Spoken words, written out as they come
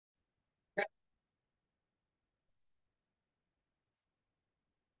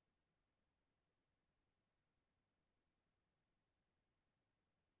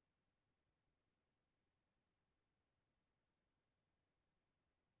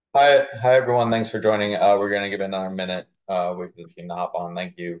Hi everyone. Thanks for joining. We're gonna give it another minute. Wait for the team to hop on.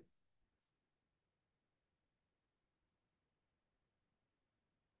 Thank you.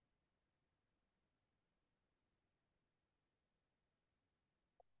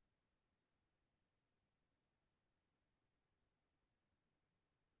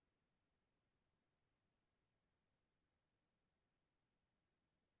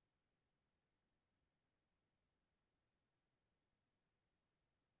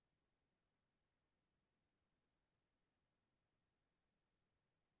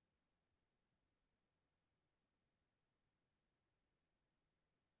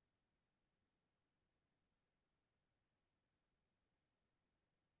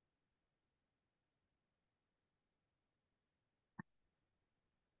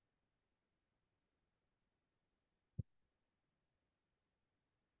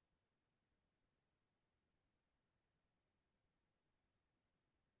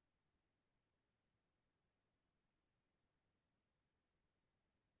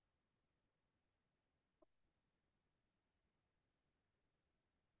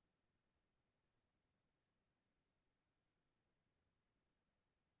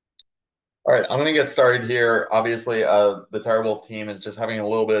 All right, I'm gonna get started here. Obviously, the TeraWulf team is just having a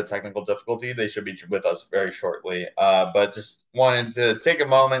little bit of technical difficulty. They should be with us very shortly. But just wanted to take a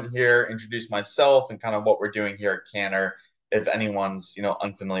moment here, introduce myself and kind of what we're doing here at Cantor, if anyone's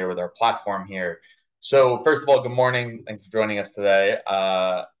unfamiliar with our platform here. So first of all, good morning. Thanks for joining us today.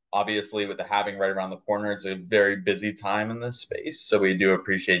 Obviously, with the halving right around the corner, it's a very busy time in this space. So we do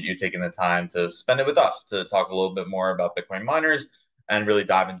appreciate you taking the time to spend it with us to talk a little bit more about Bitcoin miners and really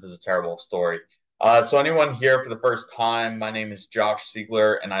dive into the TeraWulf story. So anyone here for the first time, my name is Josh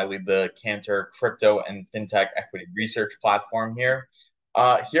Siegler, and I lead the Cantor crypto and fintech equity research platform here.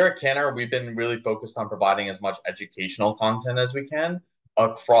 Here at Cantor, we've been really focused on providing as much educational content as we can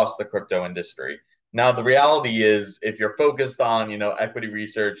across the crypto industry. Now, the reality is, if you're focused on, equity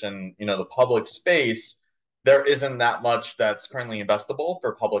research and, the public space, there isn't that much that's currently investable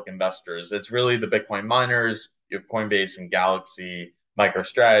for public investors. It's really the Bitcoin miners, you have Coinbase and Galaxy,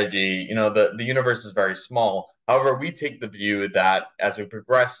 MicroStrategy. The universe is very small. However, we take the view that as we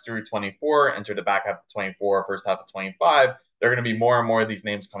progress through 24, enter the back half of 24, first half of 25, there are going to be more and more of these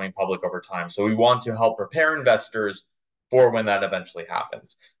names coming public over time. So we want to help prepare investors for when that eventually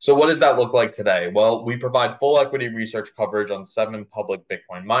happens. So what does that look like today? Well, we provide full equity research coverage on 7 public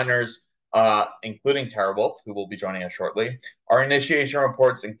Bitcoin miners, including TeraWulf, who will be joining us shortly. Our initiation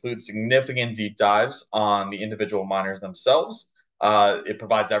reports include significant deep dives on the individual miners themselves. It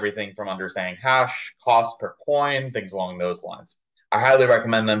provides everything from understanding hash, cost per coin, things along those lines. I highly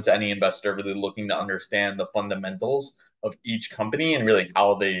recommend them to any investor really looking to understand the fundamentals of each company and really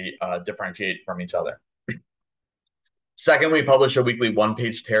how they differentiate from each other. Second, we publish a weekly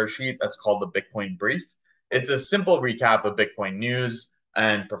one-page tear sheet that's called the Bitcoin Brief. It's a simple recap of Bitcoin news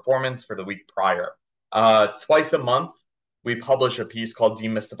and performance for the week prior. Twice a month, we publish a piece called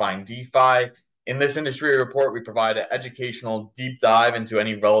Demystifying DeFi. In this industry report, we provide an educational deep dive into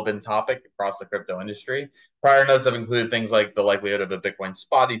any relevant topic across the crypto industry. Prior notes have included things like the likelihood of a Bitcoin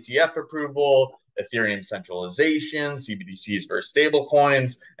spot ETF approval, Ethereum centralization, CBDCs versus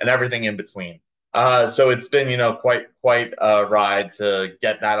stablecoins, and everything in between. So it's been, quite a ride to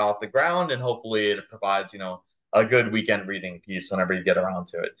get that off the ground, and hopefully it provides, a good weekend reading piece whenever you get around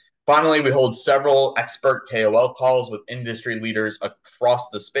to it. Finally, we hold several expert KOL calls with industry leaders across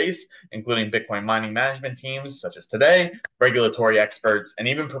the space, including Bitcoin mining management teams, such as today, regulatory experts, and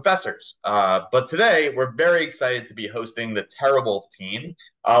even professors. But today, we're very excited to be hosting the TeraWulf team.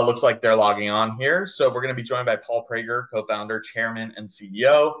 Looks like they're logging on here. So we're going to be joined by Paul Prager, co-founder, chairman, and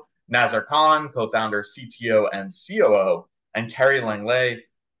CEO. Nazar Khan, co-founder, CTO, and COO, and Kerri Langlais,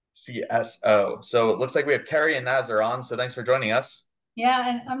 CSO. So it looks like we have Kerri and Nazar on. So thanks for joining us. Yeah,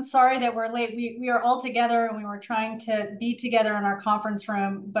 and I'm sorry that we're late. We are all together and we were trying to be together in our conference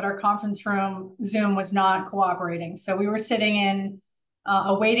room, but our conference room Zoom was not cooperating. So we were sitting in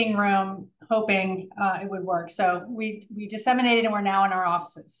a waiting room hoping it would work. So we disseminated and we're now in our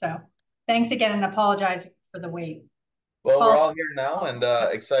offices. So thanks again and apologize for the wait. Well, we're Paul. all here now and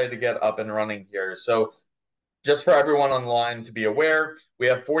excited to get up and running here. So just for everyone online to be aware, we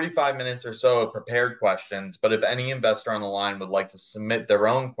have 45 minutes or so of prepared questions, but if any investor on the line would like to submit their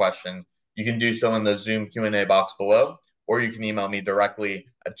own question, you can do so in the Zoom Q&A box below, or you can email me directly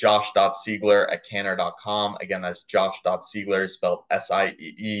at josh.siegler@cantor.com. Again, that's josh.siegler, spelled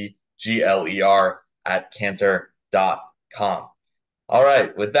Sieegler @cantor.com. All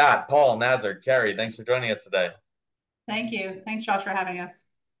right, with that, Paul, Nazar, Kerri, thanks for joining us today. Thank you. Thanks, Josh, for having us.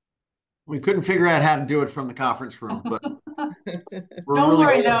 We couldn't figure out how to do it from the conference room, but Don't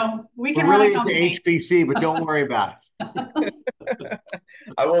worry, though. We can we're run really a into company. HPC, but don't worry about it.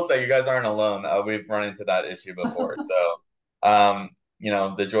 I will say you guys aren't alone. We've run into that issue before. So,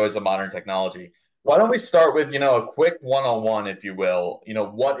 the joys of modern technology. Why don't we start with, a quick 101, if you will.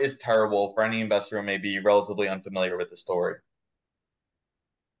 What is TeraWulf for any investor who may be relatively unfamiliar with the story?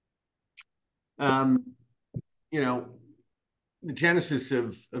 You know, the genesis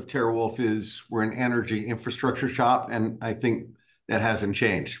of TeraWulf is we're an energy infrastructure shop, and I think that hasn't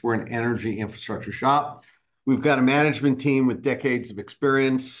changed. We're an energy infrastructure shop. We've got a management team with decades of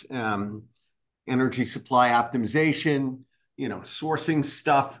experience, energy supply optimization, sourcing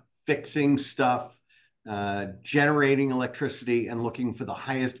stuff, fixing stuff, generating electricity, and looking for the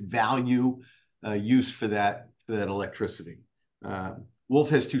highest value use for that electricity. WULF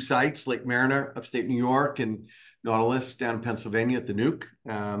has two sites, Lake Mariner, upstate New York, and Nautilus down in Pennsylvania at the Nuke.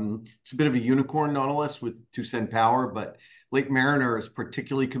 It's a bit of a unicorn, Nautilus, with 2-cent power, but Lake Mariner is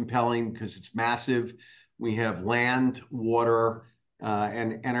particularly compelling because it's massive. We have land, water,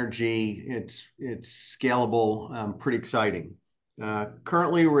 and energy. It's scalable, pretty exciting.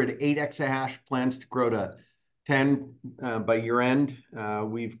 Currently, we're at 8 exahash, plans to grow to 10 by year end.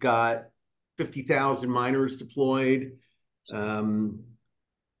 We've got 50,000 miners deployed.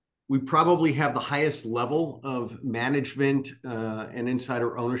 We probably have the highest level of management and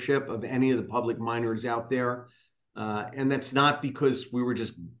insider ownership of any of the public miners out there. And that's not because we were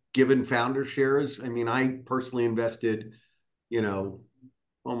just given founder shares. I mean, I personally invested,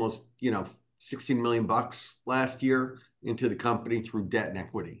 almost, $16 million last year into the company through debt and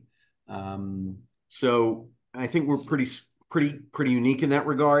equity. So I think we're pretty unique in that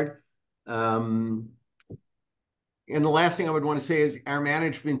regard. And the last thing I would want to say is our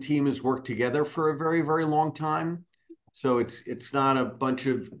management team has worked together for a very, very long time. So it's not a bunch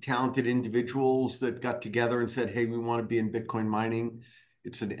of talented individuals that got together and said, hey, we want to be in Bitcoin mining.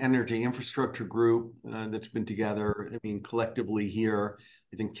 It's an energy infrastructure group that's been together. I mean, collectively here,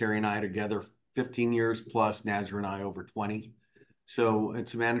 I think Kerri and I are together 15 years plus, Nazar and I over 20. So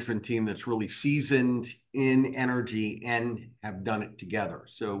it's a management team that's really seasoned in energy and have done it together.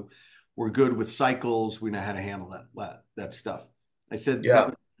 So we're good with cycles. We know how to handle that stuff. I said that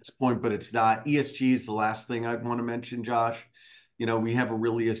was this point, but it's not. ESG is the last thing I'd want to mention, Josh. We have a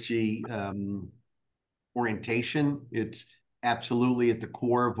real ESG orientation. It's absolutely at the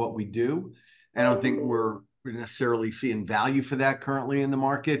core of what we do. I don't think we're necessarily seeing value for that currently in the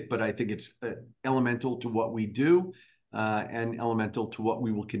market, but I think it's elemental to what we do and elemental to what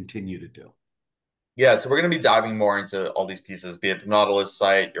we will continue to do. Yeah, so we're going to be diving more into all these pieces, be it the Nautilus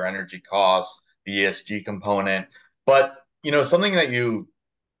site, your energy costs, the ESG component. But, something that you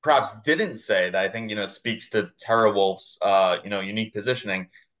perhaps didn't say that I think, speaks to TeraWulf's, unique positioning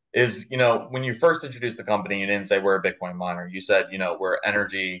is, when you first introduced the company, you didn't say we're a Bitcoin miner. You said, we're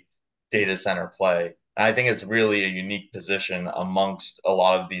energy data center play. And I think it's really a unique position amongst a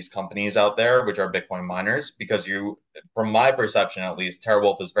lot of these companies out there, which are Bitcoin miners, because from my perception at least,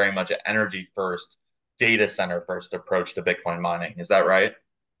 TeraWulf is very much an energy first, data center first approach to Bitcoin mining. Is that right?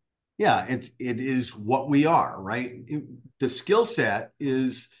 Yeah, it is what we are, right? The skill set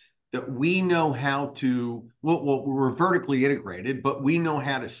is that we know how to, well, we're vertically integrated, but we know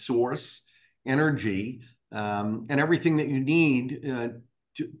how to source energy and everything that you need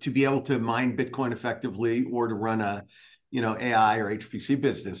to be able to mine Bitcoin effectively or to run a, AI or HPC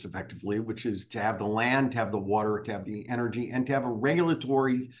business effectively, which is to have the land, to have the water, to have the energy, and to have a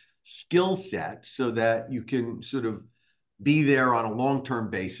regulatory skill set so that you can sort of be there on a long-term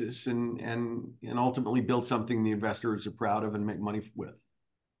basis and ultimately build something the investors are proud of and make money with.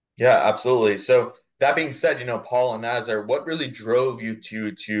 Yeah, absolutely. So that being said, Paul and Nazar, what really drove you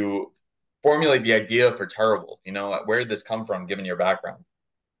to formulate the idea for TeraWulf? Where did this come from, given your background?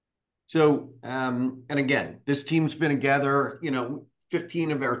 So, and again, this team's been together,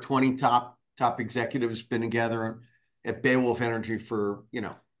 15 of our 20 top executives been together at Beowulf Energy for,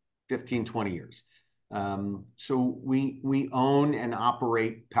 15, 20 years. So we own and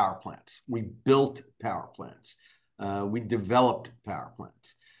operate power plants. We built power plants. We developed power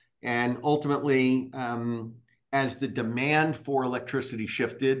plants. And ultimately, as the demand for electricity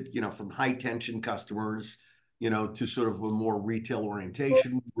shifted, from high tension customers, to sort of a more retail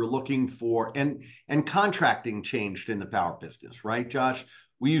orientation, we're looking for, and contracting changed in the power business, right, Josh?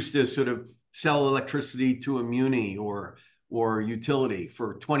 We used to sort of sell electricity to a muni or utility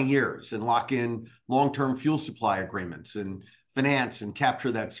for 20 years and lock in long-term fuel supply agreements and finance and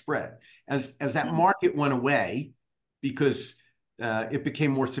capture that spread. As that market went away, because it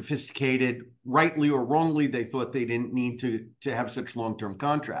became more sophisticated, rightly or wrongly, they thought they didn't need to have such long-term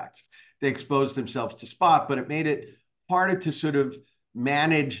contracts. they exposed themselves to spot, but it made it harder to sort of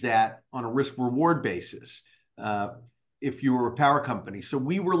manage that on a risk reward basis if you were a power company. So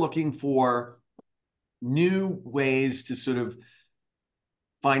we were looking for new ways to sort of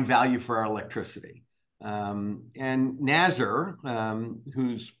find value for our electricity. And Nazar,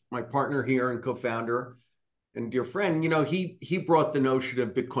 who's my partner here and co-founder and dear friend, he brought the notion of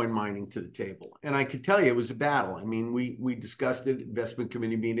Bitcoin mining to the table. And I could tell you it was a battle. I mean, we discussed it at investment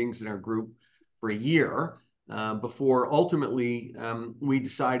committee meetings in our group for a year before ultimately we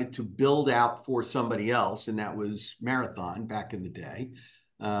decided to build out for somebody else, and that was Marathon back in the day.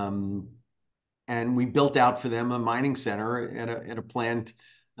 And we built out for them a mining center at a plant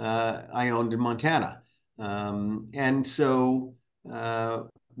I owned in Montana. And so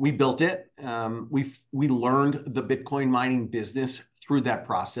we built it. We learned the Bitcoin mining business through that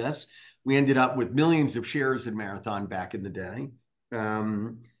process. We ended up with millions of shares in Marathon back in the day.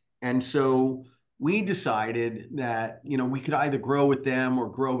 And so we decided that, we could either grow with them or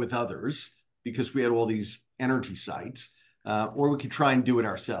grow with others because we had all these energy sites, or we could try and do it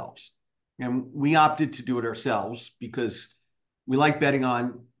ourselves. And we opted to do it ourselves because we like betting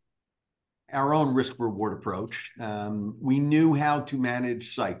on our own risk reward approach. We knew how to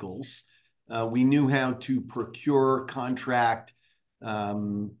manage cycles. We knew how to procure, contract,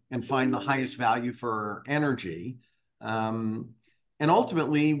 and find the highest value for energy. And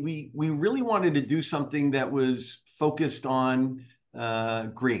ultimately, we really wanted to do something that was focused on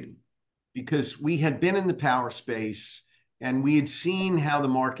green, because we had been in the power space and we had seen how the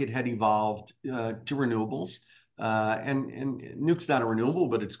market had evolved to renewables. And nuke's not a renewable,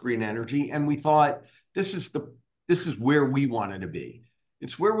 but it's green energy. And we thought this is where we wanted to be.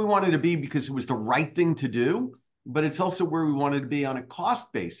 It's where we wanted to be because it was the right thing to do, but it's also where we wanted to be on a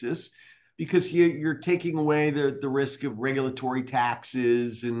cost basis, because you're taking away the risk of regulatory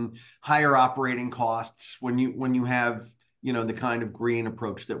taxes and higher operating costs when you have the kind of green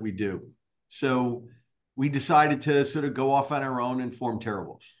approach that we do. So we decided to sort of go off on our own and form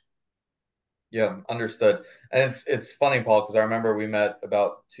TeraWulf. Yeah, understood. And it's funny, Paul, because I remember we met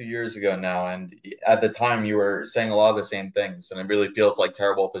about 2 years ago now, and at the time you were saying a lot of the same things, and it really feels like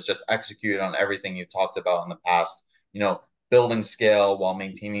TeraWulf has just executed on everything you've talked about in the past. Building scale while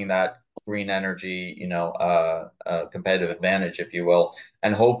maintaining that green energy, competitive advantage, if you will,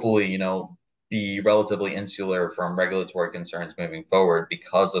 and hopefully, be relatively insular from regulatory concerns moving forward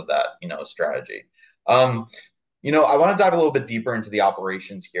because of that, strategy. I want to dive a little bit deeper into the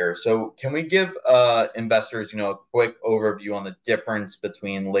operations here. So can we give investors, a quick overview on the difference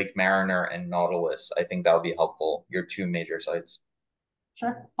between Lake Mariner and Nautilus? I think that would be helpful, your two major sites.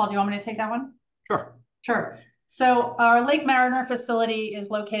 Sure. Paul, do you want me to take that one? Sure. Sure. So our Lake Mariner facility is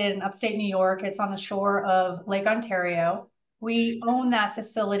located in upstate New York. It's on the shore of Lake Ontario. We own that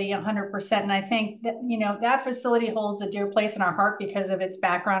facility 100%. And I think that, that facility holds a dear place in our heart because of its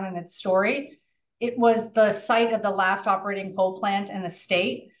background and its story. It was the site of the last operating coal plant in the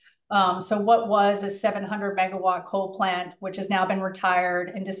state. So what was a 700 megawatt coal plant, which has now been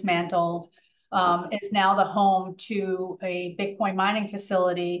retired and dismantled, is now the home to a Bitcoin mining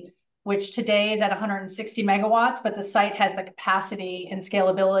facility, which today is at 160 megawatts, but the site has the capacity and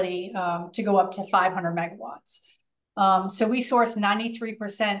scalability to go up to 500 megawatts. So we source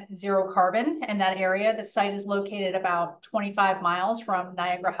 93% zero carbon in that area. The site is located about 25 miles from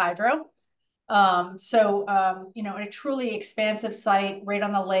Niagara Hydro. A truly expansive site right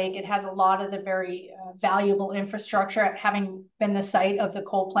on the lake. It has a lot of the very valuable infrastructure, having been the site of the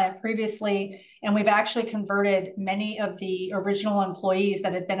coal plant previously. And we've actually converted many of the original employees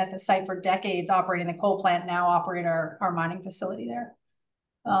that had been at the site for decades operating the coal plant now operate our mining facility there.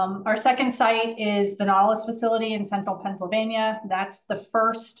 Our second site is the Nautilus facility in central Pennsylvania. That's the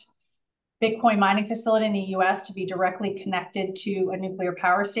first Bitcoin mining facility in the US to be directly connected to a nuclear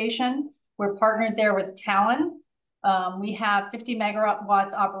power station. We're partnered there with Talen. We have 50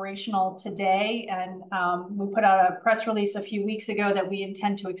 megawatts operational today, and we put out a press release a few weeks ago that we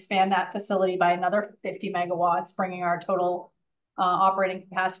intend to expand that facility by another 50 megawatts, bringing our total operating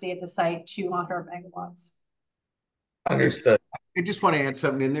capacity at the site to 100 megawatts. Understood. I just want to add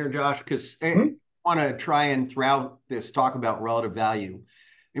something in there, Josh, because I want to try and throughout this talk about relative value.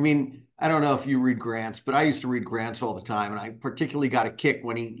 I mean, I don't know if you read grants, but I used to read grants all the time. And I particularly got a kick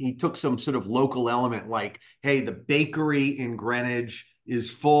when he took some sort of local element like, hey, the bakery in Greenwich is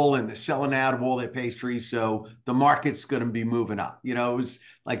full and they're selling out of all their pastries, so the market's going to be moving up. It was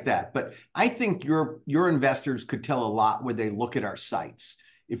like that. But I think your investors could tell a lot when they look at our sites.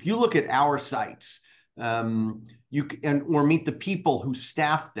 If you look at our sites, or meet the people who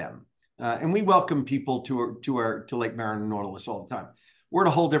staff them, and we welcome people to Lake Mariner and Nautilus all the time. we're at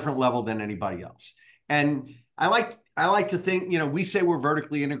a whole different level than anybody else. And I like to think, we say we're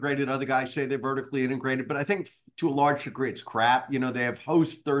vertically integrated. Other guys say they're vertically integrated, but I think to a large degree it's crap. They have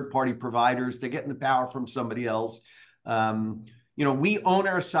host third-party providers. They're getting the power from somebody else. We own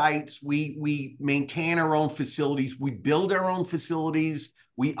our sites. We maintain our own facilities. We build our own facilities.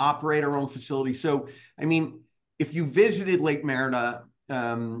 We operate our own facilities. So, I mean, if you visited Lake Merida,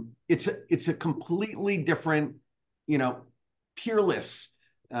 it's a completely different, peerless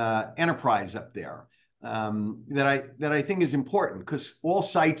enterprise up there. That I think is important, because all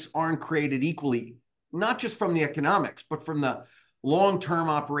sites aren't created equally, not just from the economics, but from the long-term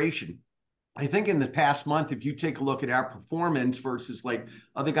operation. I think in the past month, if you take a look at our performance versus like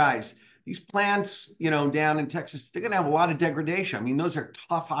other guys, these plants, down in Texas, they're going to have a lot of degradation. I mean, those are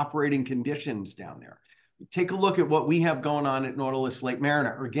tough operating conditions down there. Take a look at what we have going on at Nautilus Lake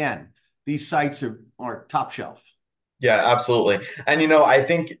Mariner. Again, these sites are top shelf. Yeah, absolutely. And, I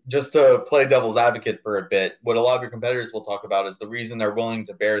think just to play devil's advocate for a bit, what a lot of your competitors will talk about is the reason they're willing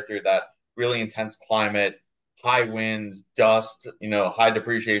to bear through that really intense climate, high winds, dust, high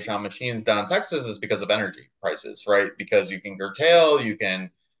depreciation on machines down in Texas is because of energy prices, right? Because you can curtail, you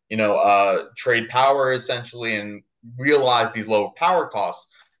can, trade power essentially and realize these low power costs.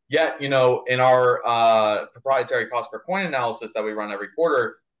 Yet, in our proprietary cost per coin analysis that we run every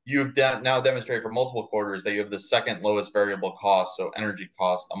quarter, you've now demonstrated for multiple quarters that you have the second lowest variable cost, so energy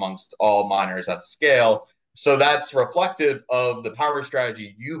cost, amongst all miners at scale. So that's reflective of the power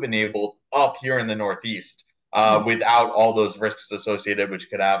strategy you've enabled up here in the Northeast, without all those risks associated, which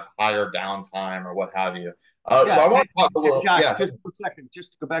could have higher downtime or what have you. So I want to talk a little. Josh, yeah, just for a second,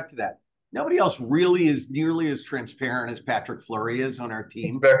 just to go back to that. Nobody else really is nearly as transparent as Patrick Fleury is on our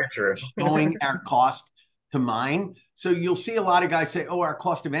team. Very true. Showing our cost to mine. So you'll see a lot of guys say, oh, our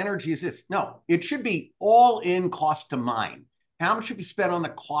cost of energy is this. No, it should be all in cost to mine. How much have you spent on the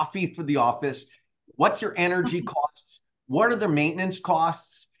coffee for the office? What's your energy costs? What are the maintenance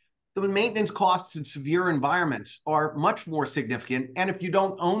costs? The maintenance costs in severe environments are much more significant. And if you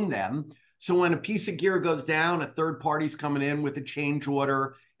don't own them, so when a piece of gear goes down, a third party's coming in with a change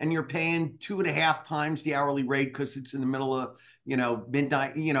order, and you're paying 2.5 times the hourly rate because it's in the middle of,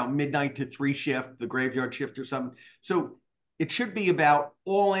 midnight to 3 shift, the graveyard shift or something. So it should be about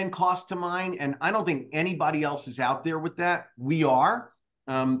all in cost to mine. And I don't think anybody else is out there with that. We are.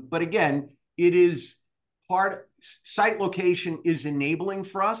 But again, it is site location is enabling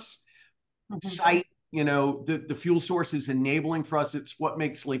for us. Mm-hmm. Site, the fuel source is enabling for us. It's what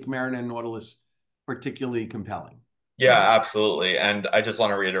makes Lake Mariner and Nautilus particularly compelling. Yeah, absolutely. And I just want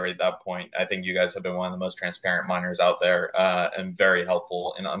to reiterate that point. I think you guys have been one of the most transparent miners out there, and very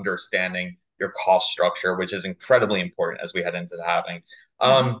helpful in understanding your cost structure, which is incredibly important as we head into the halving.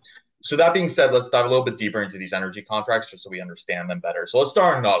 So that being said, let's dive a little bit deeper into these energy contracts just so we understand them better. So let's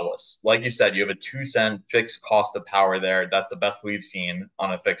start on Nautilus. Like you said, you have a 2-cent fixed cost of power there. That's the best we've seen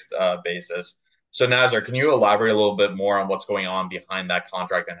on a fixed basis. So Nazar, can you elaborate a little bit more on what's going on behind that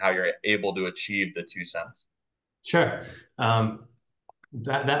contract and how you're able to achieve the 2 cents? Sure.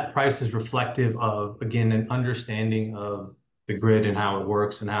 That price is reflective of, again, an understanding of the grid and how it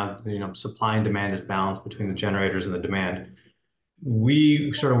works and how, supply and demand is balanced between the generators and the demand.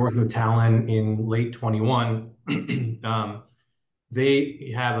 We started working with Talen in late 21.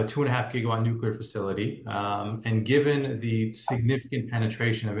 They have a 2.5 gigawatt nuclear facility. And given the significant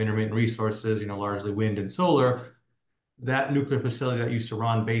penetration of intermittent resources, largely wind and solar, that nuclear facility that used to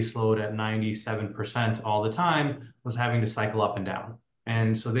run baseload at 97% all the time was having to cycle up and down.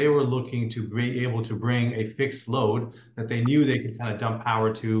 And so they were looking to be able to bring a fixed load that they knew they could kind of dump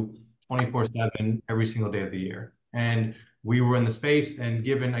power to 24/7 every single day of the year. And we were in the space, and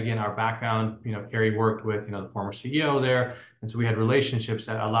given, again, our background, Kerri worked with, the former CEO there. And so we had relationships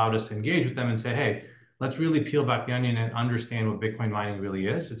that allowed us to engage with them and say, hey, let's really peel back the onion and understand what Bitcoin mining really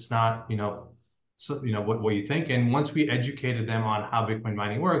is. It's not, what you think. And once we educated them on how Bitcoin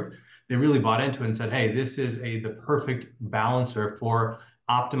mining worked, they really bought into it and said, hey, this is the perfect balancer for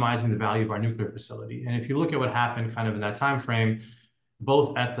optimizing the value of our nuclear facility. And if you look at what happened kind of in that time frame,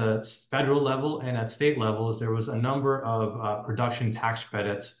 both at the federal level and at state levels, there was a number of production tax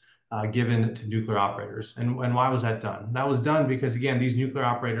credits given to nuclear operators. And why was that done? That was done because, again, these nuclear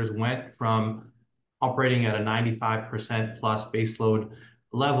operators went from operating at a 95% plus baseload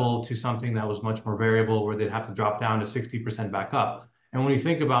level to something that was much more variable, where they'd have to drop down to 60% back up. And when you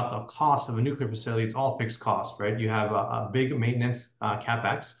think about the cost of a nuclear facility, it's all fixed cost, right? You have a big maintenance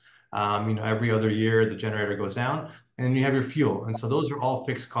CapEx. Every other year the generator goes down, and you have your fuel. And so those are all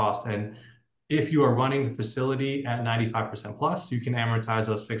fixed costs. And if you are running the facility at 95% plus, you can amortize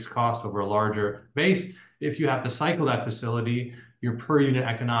those fixed costs over a larger base. If you have to cycle that facility, your per unit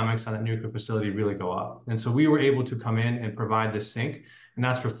economics on that nuclear facility really go up. And so we were able to come in and provide this sink, and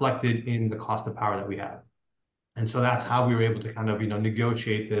that's reflected in the cost of power that we have. And so that's how we were able to kind of,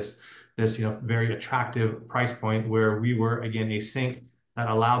 negotiate this, very attractive price point where we were, again, a sink that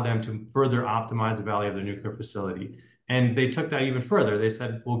allowed them to further optimize the value of their nuclear facility. And they took that even further. They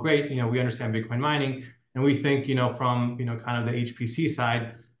said, well, great, we understand Bitcoin mining, and we think, from, kind of the HPC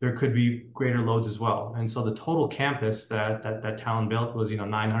side, there could be greater loads as well. And so the total campus that Talen built was,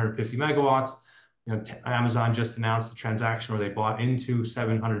 950 megawatts. Amazon just announced a transaction where they bought into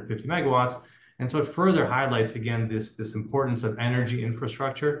 750 megawatts. And so it further highlights, again, this importance of energy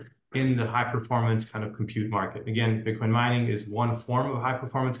infrastructure in the high performance kind of compute market. Again, Bitcoin mining is one form of high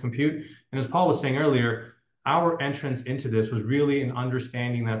performance compute. And as Paul was saying earlier, our entrance into this was really an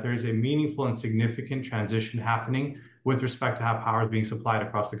understanding that there is a meaningful and significant transition happening with respect to how power is being supplied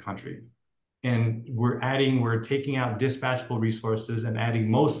across the country. And we're taking out dispatchable resources and adding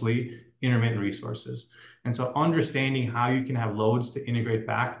mostly intermittent resources. And so understanding how you can have loads to integrate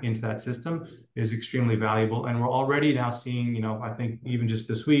back into that system is extremely valuable. And we're already now seeing, I think even just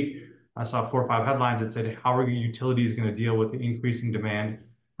this week, I saw 4 or 5 headlines that said, how are utilities going to deal with the increasing demand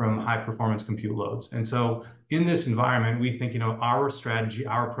from high performance compute loads? And so in this environment, we think, our strategy,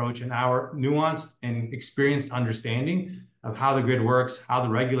 our approach, and our nuanced and experienced understanding of how the grid works, how the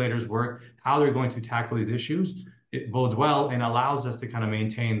regulators work, how they're going to tackle these issues, it bodes well and allows us to kind of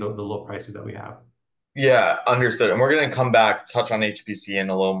maintain the low prices that we have. Yeah, understood. And we're going to come back, touch on HPC in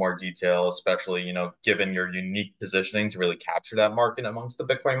a little more detail, especially, given your unique positioning to really capture that market amongst the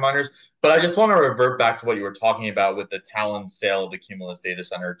Bitcoin miners. But I just want to revert back to what you were talking about with the Talen sale of the Cumulus data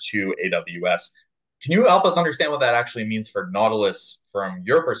center to AWS. Can you help us understand what that actually means for Nautilus from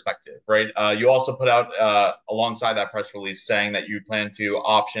your perspective, right? You also put out alongside that press release saying that you plan to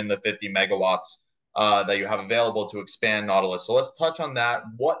option the 50 megawatts that you have available to expand Nautilus. So let's touch on that.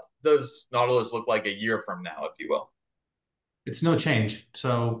 What does Nautilus look like a year from now, if you will? It's no change.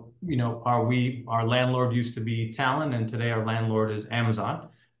 So, our landlord used to be Talen, and today our landlord is Amazon.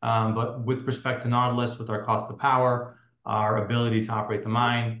 But with respect to Nautilus, with our cost of power, our ability to operate the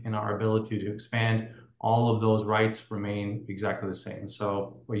mine, and our ability to expand, all of those rights remain exactly the same.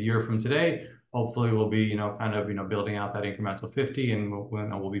 So a year from today, hopefully we'll be, building out that incremental 50, and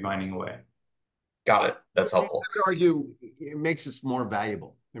we'll be mining away. Got it. That's helpful. I would argue it makes us more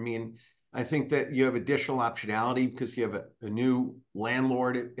valuable. I mean, I think that you have additional optionality because you have a new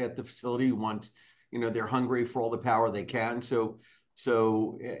landlord at the facility who wants, they're hungry for all the power they can. So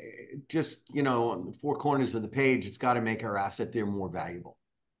just, on the 4 corners of the page, it's got to make our asset there more valuable.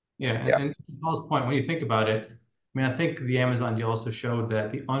 Yeah. And to Paul's point, when you think about it, I think the Amazon deal also showed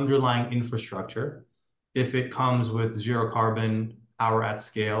that the underlying infrastructure, if it comes with zero carbon power at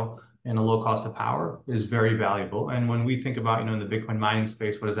scale and a low cost of power, is very valuable. And when we think about, in the Bitcoin mining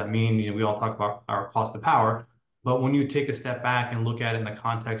space, what does that mean? We all talk about our cost of power, but when you take a step back and look at it in the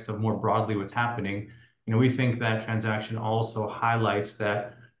context of more broadly what's happening, we think that transaction also highlights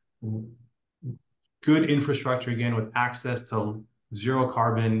that good infrastructure, again, with access to zero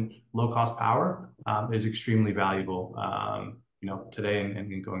carbon, low cost power is extremely valuable, today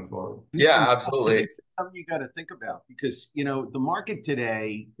and going forward. Yeah, absolutely. Something you got to think about because, the market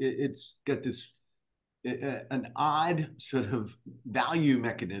today, it's got this an odd sort of value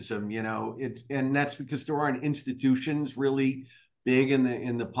mechanism, and that's because there aren't institutions really big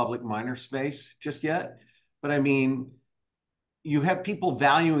in the public miner space just yet. But I mean, you have people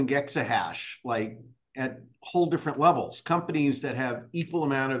valuing exahash like at whole different levels. Companies that have equal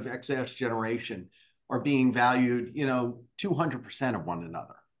amount of exahash generation are being valued, 200% of one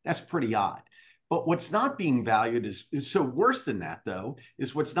another. That's pretty odd. But what's not being valued is so worse than that, though,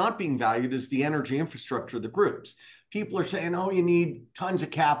 is what's not being valued is the energy infrastructure of the groups. People are saying, oh, you need tons of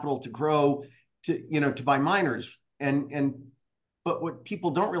capital to grow, to buy miners. But what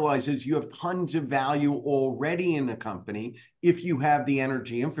people don't realize is you have tons of value already in a company if you have the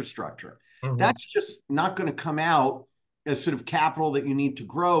energy infrastructure. Mm-hmm. That's just not going to come out as sort of capital that you need to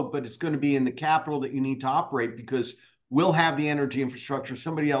grow, but it's going to be in the capital that you need to operate because we'll have the energy infrastructure.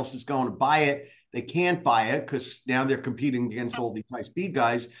 Somebody else is going to buy it. They can't buy it because now they're competing against all these high-speed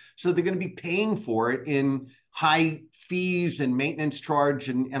guys. So they're going to be paying for it in high fees and maintenance charge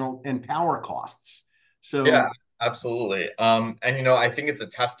and power costs. So yeah, absolutely. And I think it's a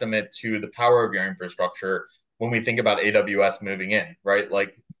testament to the power of your infrastructure when we think about AWS moving in, right?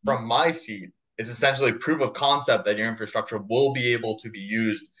 Like from my seat, it's essentially proof of concept that your infrastructure will be able to be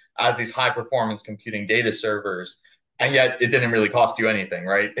used as these high-performance computing data servers. And yet it didn't really cost you anything,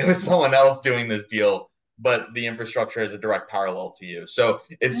 right? It was someone else doing this deal, but the infrastructure is a direct parallel to you. So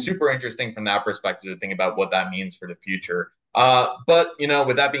it's super interesting from that perspective to think about what that means for the future. But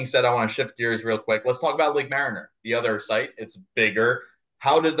with that being said, I want to shift gears real quick. Let's talk about Lake Mariner, the other site. It's bigger.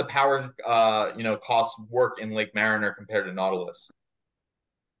 How does the power, costs work in Lake Mariner compared to Nautilus?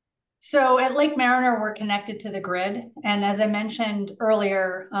 So at Lake Mariner, we're connected to the grid. And as I mentioned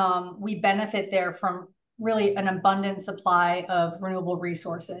earlier, we benefit there from really an abundant supply of renewable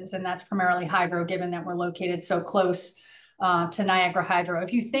resources. And that's primarily hydro, given that we're located so close to Niagara Hydro.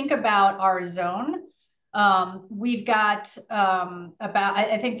 If you think about our zone, we've got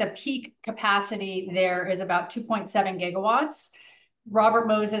I think the peak capacity there is about 2.7 gigawatts. Robert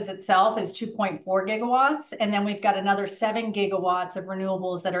Moses itself is 2.4 gigawatts. And then we've got another 7 gigawatts of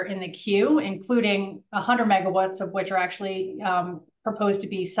renewables that are in the queue, including 100 megawatts of which are actually proposed to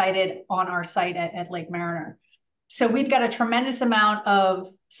be sited on our site at Lake Mariner. So we've got a tremendous amount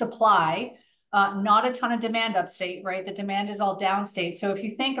of supply, not a ton of demand upstate, right? The demand is all downstate. So if you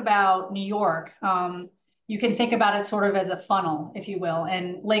think about New York, you can think about it sort of as a funnel, if you will.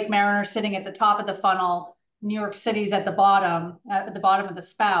 And Lake Mariner sitting at the top of the funnel, New York City's at the bottom of the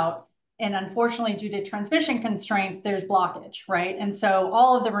spout. And unfortunately, due to transmission constraints, there's blockage, right? And so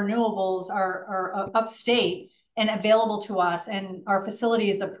all of the renewables are upstate and available to us. And our facility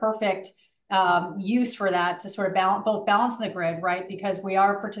is the perfect use for that to sort of balance the grid, right? Because we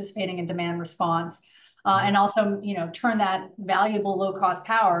are participating in demand response. And also, turn that valuable low-cost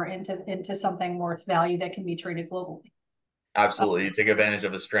power into something worth value that can be traded globally. Absolutely. You take advantage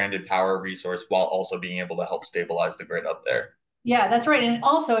of a stranded power resource while also being able to help stabilize the grid up there. Yeah, that's right. And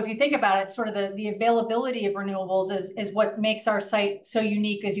also, if you think about it, sort of the availability of renewables is what makes our site so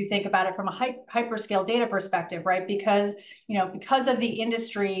unique as you think about it from a hyperscale data perspective, right? Because of the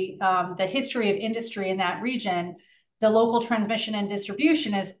industry, the history of industry in that region, the local transmission and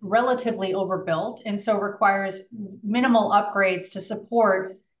distribution is relatively overbuilt, and so requires minimal upgrades to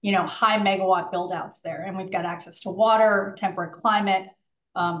support high megawatt build outs there. And we've got access to water, temperate climate,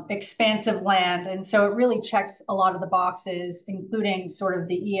 expansive land. And so it really checks a lot of the boxes, including sort of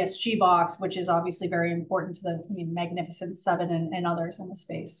the ESG box, which is obviously very important to the Magnificent Seven and others in the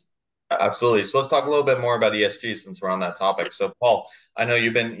space. Absolutely. So let's talk a little bit more about ESG since we're on that topic. So Paul, I know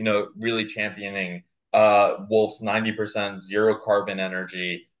you've been, really championing WULF's 90% zero carbon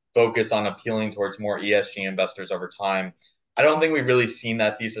energy, focus on appealing towards more ESG investors over time. I don't think we've really seen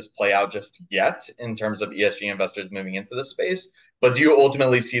that thesis play out just yet in terms of ESG investors moving into the space. But do you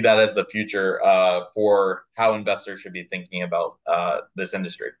ultimately see that as the future for how investors should be thinking about this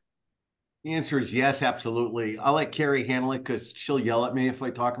industry? The answer is yes, absolutely. I'll let Kerri handle it because she'll yell at me if I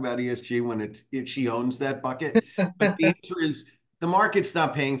talk about ESG when she owns that bucket. But the answer is the market's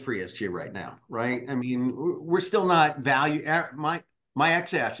not paying for ESG right now, right? I mean, we're still not valued. My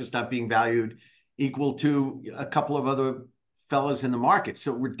X-Ash is not being valued equal to a couple of other fellows in the market.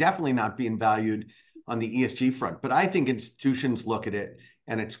 So we're definitely not being valued on the ESG front. But I think institutions look at it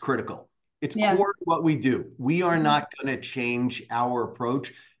and it's critical. It's core to what we do. We are not going to change our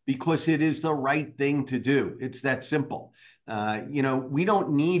approach because it is the right thing to do. It's that simple. We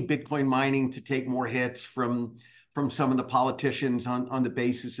don't need Bitcoin mining to take more hits from some of the politicians on the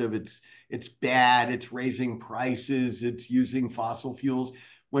basis of it's bad, it's raising prices, it's using fossil fuels.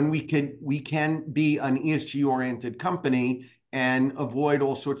 When we can be an ESG-oriented company and avoid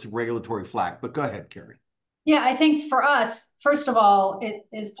all sorts of regulatory flack. But go ahead, Kerri. Yeah, I think for us, first of all,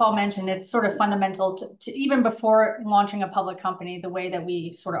 as Paul mentioned, it's sort of fundamental to even before launching a public company, the way that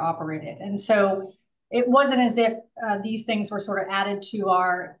we sort of operated. And so it wasn't as if these things were sort of added to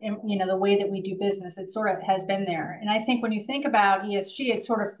our, the way that we do business. It sort of has been there. And I think when you think about ESG, it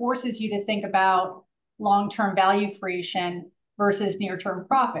sort of forces you to think about long-term value creation versus near-term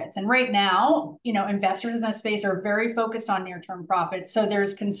profits. And right now, investors in this space are very focused on near-term profits. So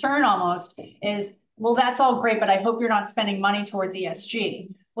there's concern almost is, well, that's all great, but I hope you're not spending money towards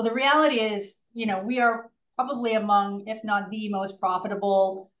ESG. Well, the reality is, we are probably among, if not the most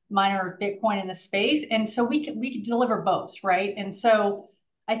profitable miner of Bitcoin in the space. And so we can deliver both, right? And so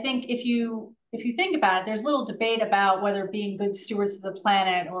I think if you think about it, there's little debate about whether being good stewards of the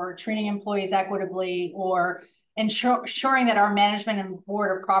planet or treating employees equitably or ensuring that our management and board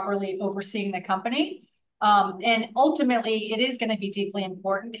are properly overseeing the company. And ultimately, it is going to be deeply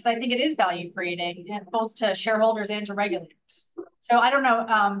important because I think it is value creating, both to shareholders and to regulators. So I don't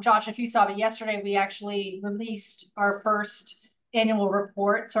know, Josh, if you saw, but yesterday we actually released our first annual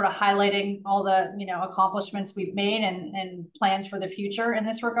report, sort of highlighting all the accomplishments we've made and plans for the future in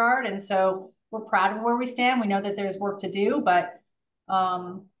this regard. And so we're proud of where we stand. We know that there's work to do, but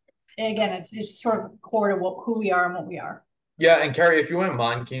again, it's sort of core to who we are and what we are. Yeah, and Kerri, if you wouldn't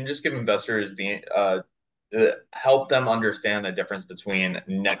mind, can you just give investors the help them understand the difference between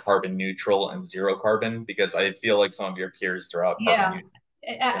net carbon neutral and zero carbon? Because I feel like some of your peers throw out carbon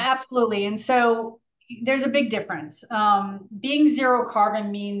Yeah, neutral. absolutely. And so there's a big difference. Being zero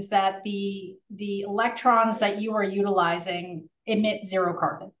carbon means that the electrons that you are utilizing emit zero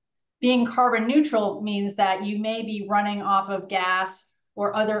carbon. Being carbon neutral means that you may be running off of gas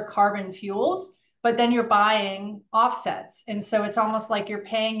or other carbon fuels, but then you're buying offsets, and so it's almost like you're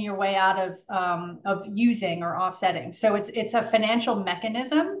paying your way out of using or offsetting. So it's a financial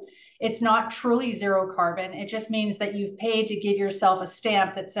mechanism. It's not truly zero carbon. It just means that you've paid to give yourself a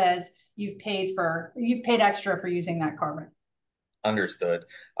stamp that says you've paid extra for using that carbon. Understood.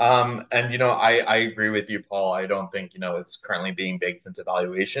 And I agree with you, Paul. I don't think, it's currently being baked into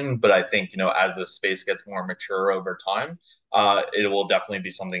valuation, but I think, as the space gets more mature over time, it will definitely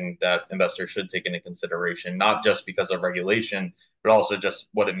be something that investors should take into consideration, not just because of regulation, but also just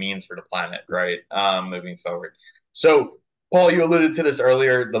what it means for the planet, right? Moving forward. So, Paul, you alluded to this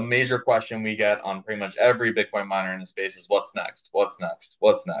earlier. The major question we get on pretty much every Bitcoin miner in the space is what's next? What's next?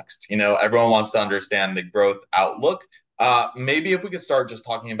 What's next? Everyone wants to understand the growth outlook. Maybe if we could start just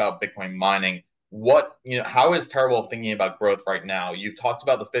talking about Bitcoin mining, how is TeraWulf thinking about growth right now? You've talked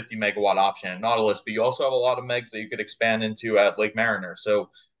about the 50 megawatt option at Nautilus, but you also have a lot of megs that you could expand into at Lake Mariner. So,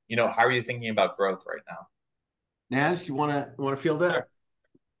 how are you thinking about growth right now? Naz, you want to field that? Sure.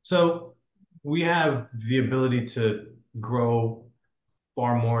 So we have the ability to grow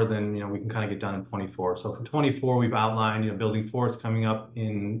far more than we can kind of get done in 24. So for 24, we've outlined building 4 is coming up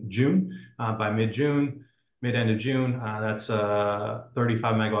in June, by mid-end of June. That's a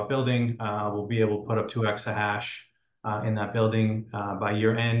 35 megawatt building. We'll be able to put up 2 exahash in that building. By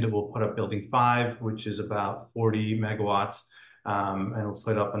year end, we'll put up building 5, which is about 40 megawatts, and we'll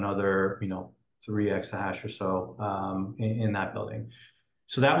put up another 3 exahash or so in that building.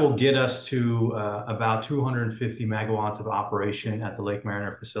 So that will get us to about 250 megawatts of operation at the Lake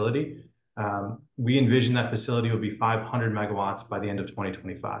Mariner facility. We envision that facility will be 500 megawatts by the end of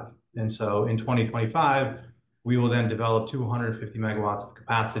 2025. And so in 2025, we will then develop 250 megawatts of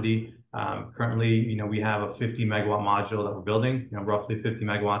capacity. Currently, we have a 50 megawatt module that we're building, roughly 50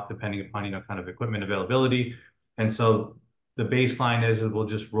 megawatts, depending upon, kind of equipment availability. And so the baseline is we'll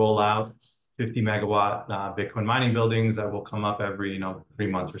just roll out 50 megawatt Bitcoin mining buildings that will come up every 3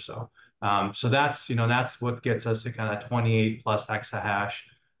 months or so. So that's what gets us to kind of 28 plus exahash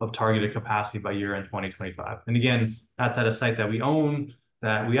of targeted capacity by year end 2025. And again, that's at a site that we own,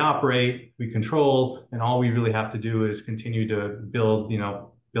 that we operate, we control, and all we really have to do is continue to build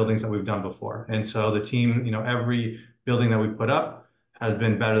buildings that we've done before. And so the team, every building that we put up has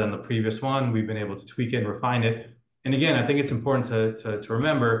been better than the previous one. We've been able to tweak it and refine it. And again, I think it's important to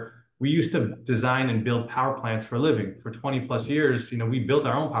remember, we used to design and build power plants for a living. For 20 plus years, we built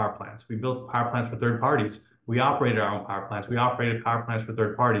our own power plants. We built power plants for third parties. We operated our own power plants. We operated power plants for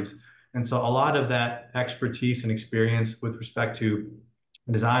third parties. And so a lot of that expertise and experience with respect to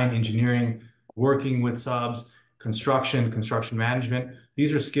design, engineering, working with subs, construction management,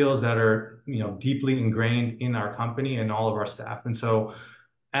 these are skills that are, deeply ingrained in our company and all of our staff. And so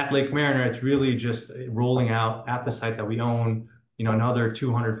at Lake Mariner, it's really just rolling out at the site that we own, another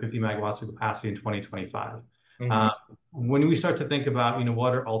 250 megawatts of capacity in 2025. Mm-hmm. When we start to think about,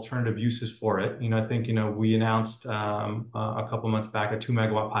 what are alternative uses for it, I think, we announced a couple months back a 2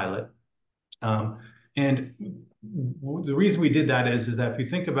 megawatt pilot. And the reason we did that is that if you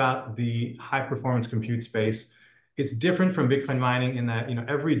think about the high performance compute space, it's different from Bitcoin mining in that,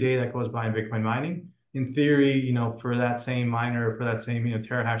 every day that goes by in Bitcoin mining, in theory, for that same miner, for that same,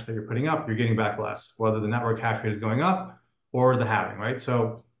 terahash that you're putting up, you're getting back less, whether the network hash rate is going up or the halving, right?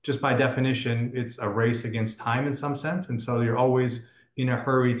 So just by definition, it's a race against time in some sense. And so you're always in a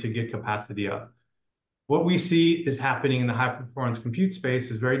hurry to get capacity up. What we see is happening in the high performance compute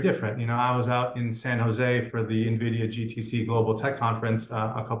space is very different. I was out in San Jose for the NVIDIA GTC Global Tech Conference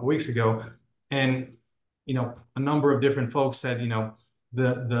a couple weeks ago, and a number of different folks said,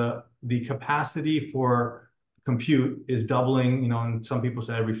 the capacity for compute is doubling, and some people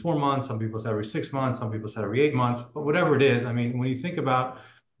said every 4 months, some people said every 6 months, some people said every 8 months, but whatever it is, I mean, when you think about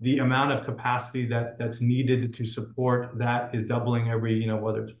the amount of capacity that's needed to support that is doubling every,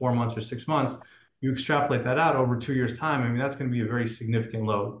 whether it's 4 months or 6 months, you extrapolate that out over 2 years' time, I mean, that's going to be a very significant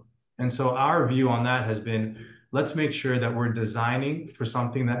load. And so our view on that has been, let's make sure that we're designing for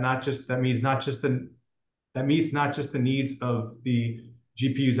something that meets not just the needs of the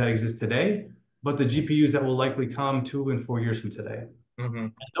GPUs that exist today, but the GPUs that will likely come 2 and 4 years from today. Mm-hmm.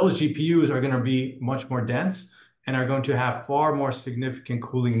 And those GPUs are going to be much more dense and are going to have far more significant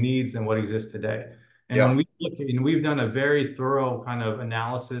cooling needs than what exists today. And when we look, we've done a very thorough kind of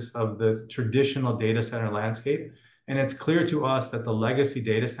analysis of the traditional data center landscape, and it's clear to us that the legacy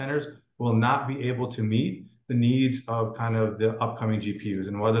data centers will not be able to meet the needs of kind of the upcoming GPUs.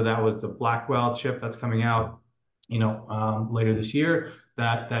 And whether that was the Blackwell chip that's coming out, later this year,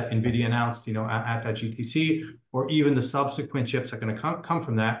 that NVIDIA announced, at that GTC, or even the subsequent chips that are going to come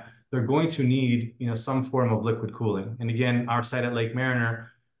from that, they're going to need, some form of liquid cooling. And again, our site at Lake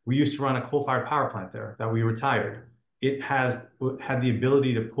Mariner, we used to run a coal-fired power plant there that we retired. It has had the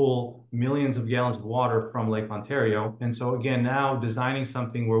ability to pull millions of gallons of water from Lake Ontario. And so again, now designing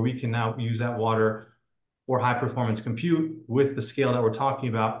something where we can now use that water for high performance compute with the scale that we're talking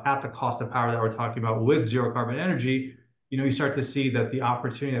about at the cost of power that we're talking about with zero carbon energy, you start to see that the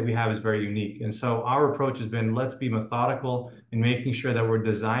opportunity that we have is very unique. And so our approach has been, let's be methodical in making sure that we're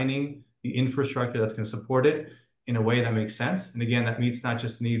designing the infrastructure that's going to support it in a way that makes sense. And again, that meets not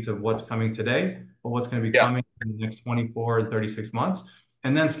just the needs of what's coming today, but what's going to be coming in the next 24 and 36 months,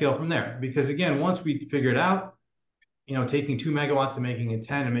 and then scale from there. Because again, once we figure it out, taking 2 megawatts and making it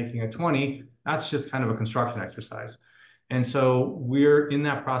 10 and making it 20, that's just kind of a construction exercise. And so we're in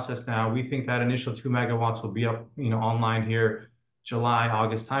that process now. We think that initial 2 megawatts will be up, online here, July,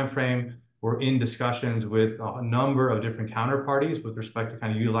 August timeframe. We're in discussions with a number of different counterparties with respect to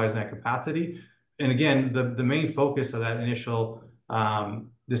kind of utilizing that capacity. And again, the main focus of that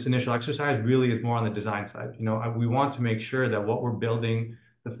this initial exercise really is more on the design side. We want to make sure that what we're building,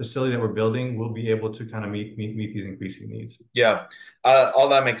 the facility that we're building, will be able to kind of meet these increasing needs. Yeah, all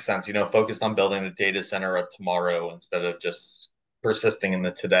that makes sense. Focused on building the data center of tomorrow instead of just persisting in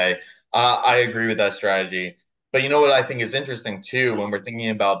the today. I agree with that strategy. But what I think is interesting too, when we're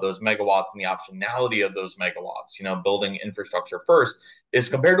thinking about those megawatts and the optionality of those megawatts, building infrastructure first, is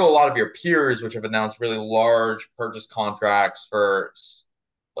compared to a lot of your peers, which have announced really large purchase contracts for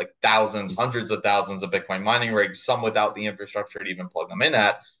like thousands, hundreds of thousands of Bitcoin mining rigs, some without the infrastructure to even plug them in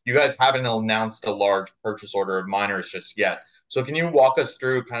at. You guys haven't announced a large purchase order of miners just yet. So can you walk us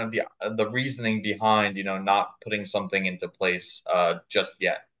through kind of the reasoning behind, not putting something into place just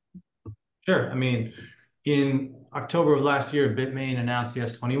yet? Sure. I mean, in October of last year, Bitmain announced the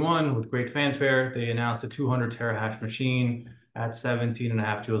S21 with great fanfare. They announced a 200 terahash machine at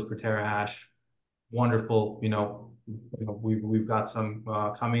 17.5 joules per terahash. Wonderful. We've got some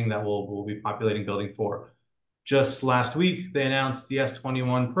coming that we'll be populating building 4. Just last week, they announced the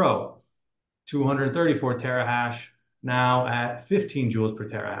S21 Pro, 234 terahash, now at 15 joules per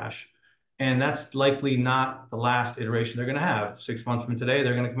terahash. And that's likely not the last iteration they're going to have. 6 months from today,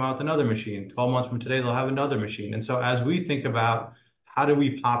 they're going to come out with another machine. 12 months from today, they'll have another machine. And so as we think about how do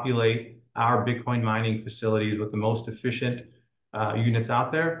we populate our Bitcoin mining facilities with the most efficient units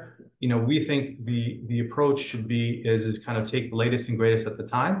out there, we think the approach should be is kind of take the latest and greatest at the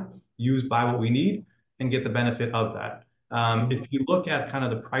time, use buy what we need, and get the benefit of that. If you look at kind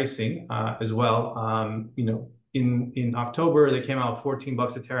of the pricing as well, in October, they came out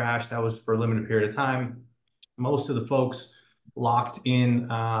 $14 a terahash. That was for a limited period of time. Most of the folks locked in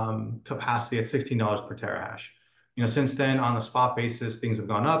capacity at $16 per terahash. Since then, on the spot basis, things have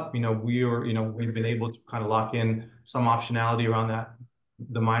gone up. We've been able to kind of lock in some optionality around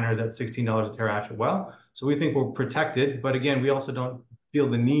the miners at $16 a terahash as well. So we think we're protected. But again, we also don't feel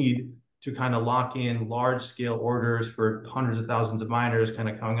the need to kind of lock in large scale orders for hundreds of thousands of miners kind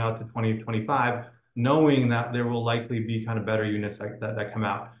of coming out to 2025, knowing that there will likely be kind of better units that come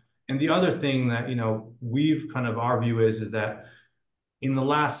out. And the other thing that, we've kind of, our view is that in the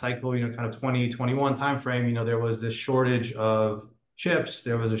last cycle, kind of 2021 timeframe, there was this shortage of chips,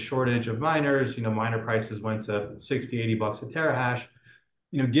 there was a shortage of miners, miner prices went to 60, $80 a terahash.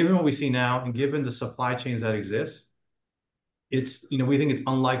 Given what we see now and given the supply chains that exist, it's, we think it's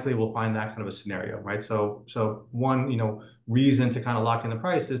unlikely we'll find that kind of a scenario, right? So one, reason to kind of lock in the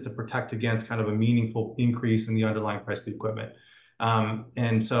price is to protect against kind of a meaningful increase in the underlying price of the equipment.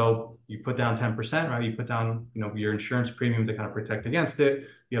 And so you put down 10%, right? You put down, your insurance premium to kind of protect against it.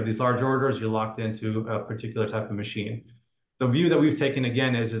 You have these large orders, you're locked into a particular type of machine. The view that we've taken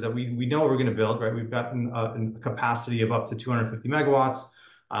again is that we know what we're going to build, right? We've got a capacity of up to 250 megawatts.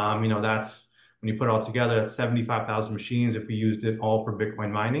 That's, when you put it all together, that's 75,000 machines if we used it all for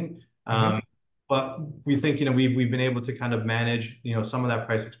Bitcoin mining. But we think, we've been able to kind of manage, some of that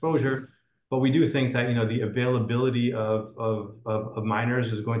price exposure. But we do think that, the availability of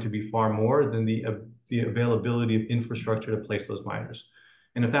miners is going to be far more than the availability of infrastructure to place those miners.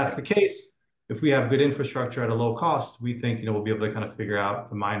 And if that's the case, if we have good infrastructure at a low cost, we think, we'll be able to kind of figure out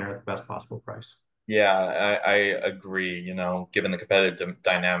the miner at the best possible price. Yeah, I agree. You know, given the competitive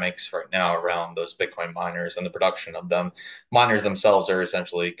dynamics right now around those Bitcoin miners and the production of them, miners themselves are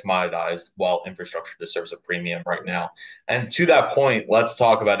essentially commoditized while infrastructure deserves a premium right now. And to that point, let's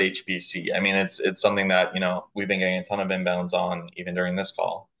talk about HPC. I mean, it's something that, you know, we've been getting a ton of inbounds on even during this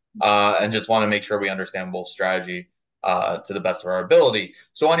call. And just want to make sure we understand Wolf strategy to the best of our ability.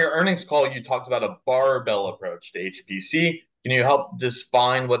 So on your earnings call, you talked about a barbell approach to HPC. Can you help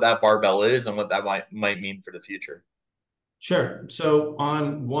define what that barbell is and what that might mean for the future? Sure. So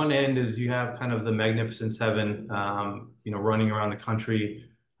on one end is you have kind of the Magnificent Seven, running around the country.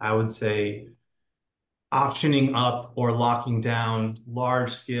 I would say optioning up or locking down large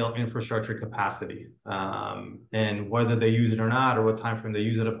scale infrastructure capacity. And whether they use it or not, or what time frame they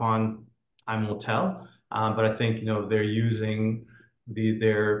use it upon, time will tell. But I think, they're using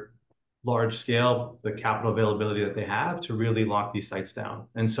their large scale, the capital availability that they have to really lock these sites down.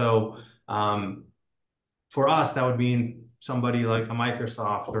 And so for us, that would mean somebody like a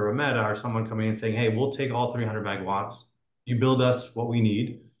Microsoft or a Meta or someone coming in and saying, hey, we'll take all 300 megawatts. You build us what we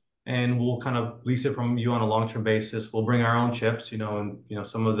need, and we'll kind of lease it from you on a long-term basis. We'll bring our own chips, and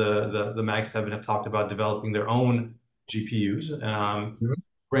some of the Mag 7 have talked about developing their own GPUs.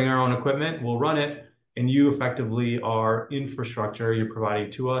 Bring our own equipment, we'll run it, and you effectively are infrastructure you're providing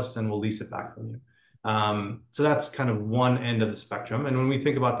to us, and we'll lease it back from you. So that's kind of one end of the spectrum. And when we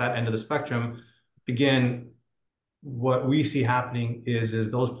think about that end of the spectrum, again, what we see happening is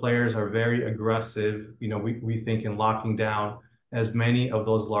those players are very aggressive. We think in locking down as many of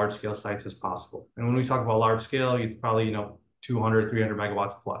those large scale sites as possible. And when we talk about large scale, it's probably 200, 300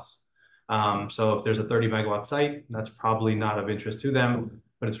 megawatts plus. So if there's a 30 megawatt site, that's probably not of interest to them.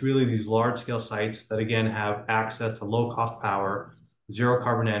 But it's really these large scale sites that again have access to low cost power, zero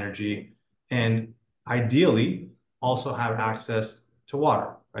carbon energy, and ideally also have access to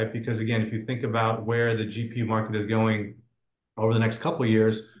water, right? Because again, if you think about where the GPU market is going over the next couple of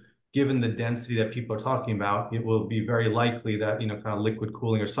years, given the density that people are talking about, it will be very likely that, kind of liquid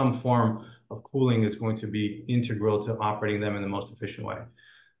cooling or some form of cooling is going to be integral to operating them in the most efficient way.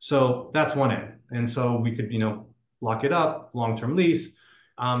 So that's one end. And so we could, lock it up, long-term lease.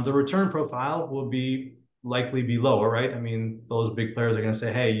 The return profile will likely be lower, right? I mean, those big players are going to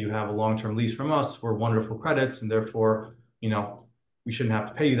say, hey, you have a long-term lease from us. We're wonderful credits, and therefore, we shouldn't have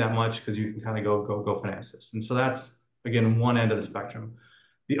to pay you that much because you can kind of go finance this. And so that's, again, one end of the spectrum.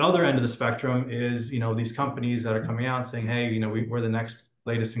 The other end of the spectrum is, these companies that are coming out and saying, hey, we're the next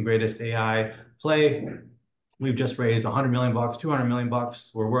latest and greatest AI play. We've just raised 100 million bucks, 200 million bucks.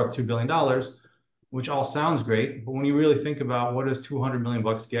 We're worth $2 billion, which all sounds great. But when you really think about what does 200 million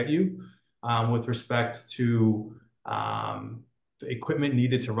bucks get you with respect to the equipment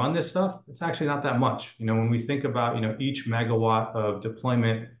needed to run this stuff, it's actually not that much. When we think about, each megawatt of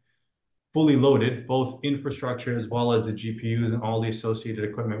deployment fully loaded, both infrastructure as well as the GPUs and all the associated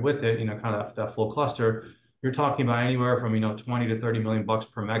equipment with it, kind of that full cluster, you're talking about anywhere from, 20 to 30 million bucks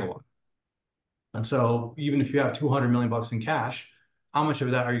per megawatt. And so even if you have 200 million bucks in cash, how much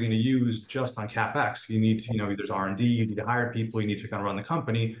of that are you going to use just on CapEx? You need to, there's R&D, you need to hire people, you need to kind of run the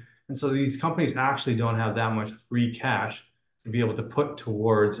company. And so these companies actually don't have that much free cash to be able to put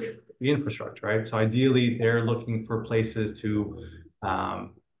towards the infrastructure, right? So ideally, they're looking for places to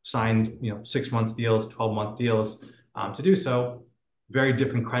sign, 6-month deals, 12-month deals to do so. Very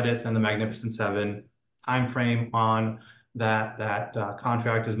different credit than the Magnificent Seven. Time frame on that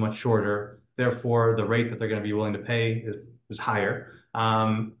contract is much shorter. Therefore, the rate that they're going to be willing to pay is higher.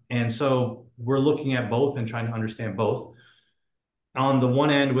 And so we're looking at both and trying to understand both. On the one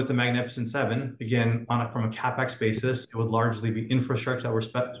end, with the Magnificent Seven, again, from a CapEx basis, it would largely be infrastructure that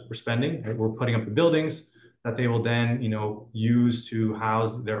we're spending. Right? We're putting up the buildings that they will then, use to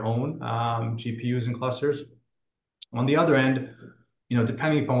house their own GPUs and clusters. On the other end,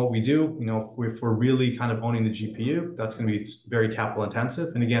 depending upon what we do, if we're really kind of owning the GPU, that's going to be very capital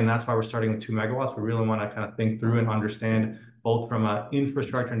intensive. And again, that's why we're starting with 2 megawatts. We really want to kind of think through and understand both from an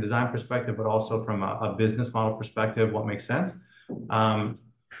infrastructure and design perspective, but also from a business model perspective, what makes sense.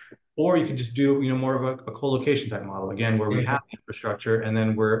 Or you could just do, more of a co-location type model, again, where we have the infrastructure and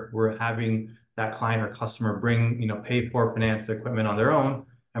then we're having that client or customer bring, pay for, finance the equipment on their own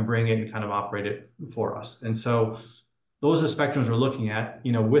and bring it and kind of operate it for us. And so those are the spectrums we're looking at,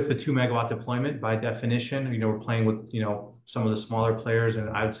 with the 2 megawatt deployment. By definition, we're playing with, some of the smaller players, and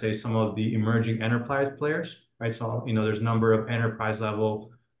I would say some of the emerging enterprise players, right? So, there's a number of enterprise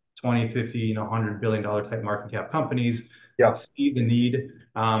level, 20, 50, $100 billion type market cap companies that see the need,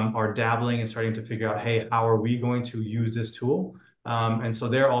 are dabbling and starting to figure out, hey, how are we going to use this tool? And so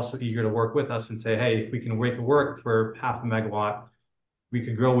they're also eager to work with us and say, hey, if we can make it work for half a megawatt, we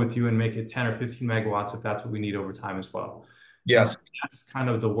could grow with you and make it 10 or 15 megawatts if that's what we need over time as well. Yeah. And so that's kind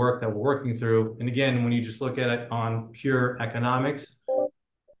of the work that we're working through. And again, when you just look at it on pure economics,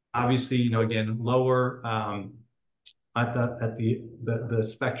 obviously, you know, again, lower at the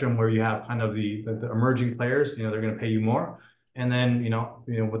spectrum where you have kind of the emerging players, you know, they're going to pay you more. And then, you know,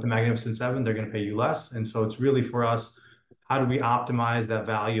 with the Magnificent Seven, they're going to pay you less. And so it's really for us, how do we optimize that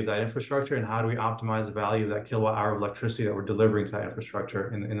value of that infrastructure, and how do we optimize the value of that kilowatt hour of electricity that we're delivering to that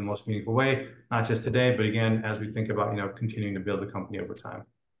infrastructure in the most meaningful way, not just today, but again, as we think about, you know, continuing to build the company over time.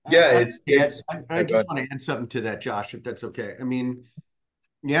 Yeah, I just want to add something to that, Josh, if that's okay. I mean,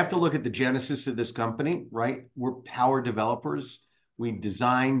 you have to look at the genesis of this company, right? We're power developers. We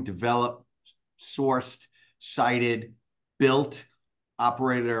designed, developed, sourced, sited, built,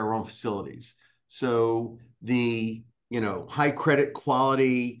 operated our own facilities. So the, you know, high credit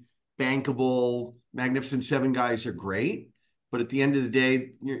quality, bankable, Magnificent Seven guys are great. But at the end of the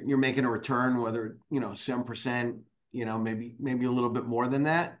day, you're making a return, whether, you know, 7%, you know, maybe a little bit more than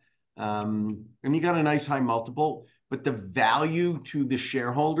that. And you got a nice high multiple, but the value to the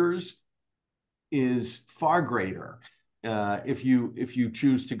shareholders is far greater if you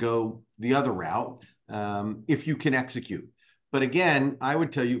choose to go the other route, if you can execute. But again, I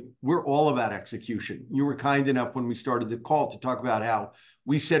would tell you, we're all about execution. You were kind enough when we started the call to talk about how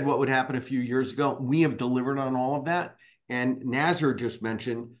we said what would happen a few years ago. We have delivered on all of that. And Nazar just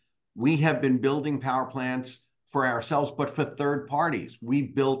mentioned, we have been building power plants for ourselves, but for third parties.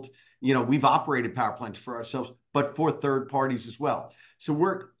 We've built, you know, we've operated power plants for ourselves, but for third parties as well. So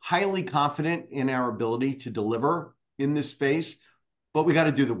we're highly confident in our ability to deliver in this space, but we got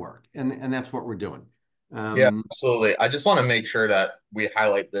to do the work. And that's what we're doing. Yeah, absolutely. I just want to make sure that we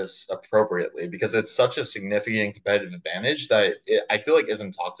highlight this appropriately because it's such a significant competitive advantage that I feel like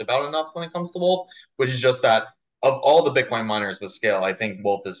isn't talked about enough when it comes to WULF, which is just that of all the Bitcoin miners with scale, I think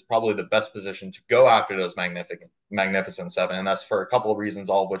WULF is probably the best position to go after those Magnificent Seven. And that's for a couple of reasons,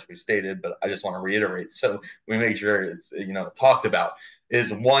 all of which we stated, but I just want to reiterate so we make sure it's, you know, talked about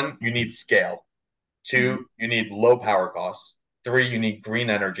is one, you need scale. Two, you need low power costs. Three, you need green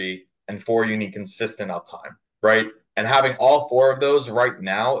energy. And four, you need consistent uptime, right? And having all four of those right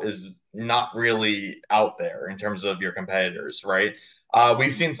now is not really out there in terms of your competitors, right?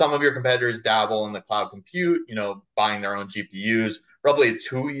 We've seen some of your competitors dabble in the cloud compute, you know, buying their own GPUs. Roughly a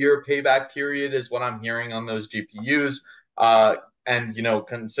 2-year payback period is what I'm hearing on those GPUs. And, you know,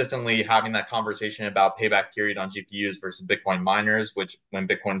 consistently having that conversation about payback period on GPUs versus Bitcoin miners, which when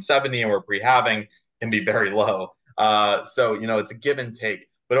Bitcoin's 70 and we're pre-halving can be very low. So, you know, it's a give and take.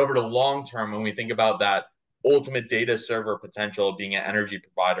 But over the long term, when we think about that ultimate data server potential of being an energy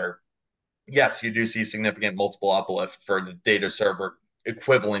provider, yes, you do see significant multiple uplift for the data server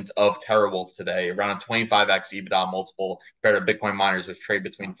equivalent of TeraWulf today, around a 25x EBITDA multiple compared to Bitcoin miners, which trade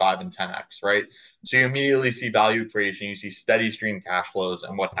between 5 and 10x, right? So you immediately see value creation, you see steady stream cash flows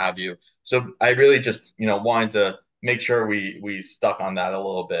and what have you. So I really just, you know, wanted to make sure we stuck on that a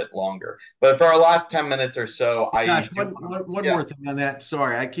little bit longer. But for our last 10 minutes or so, one more thing on that.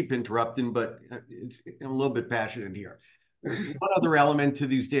 Sorry, I keep interrupting, but I'm a little bit passionate here. One other element to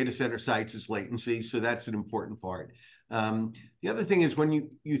these data center sites is latency, so that's an important part. The other thing is when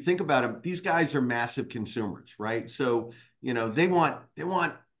you think about them, these guys are massive consumers, right? So, you know, they want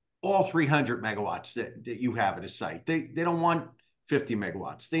all 300 megawatts that you have at a site. They don't want 50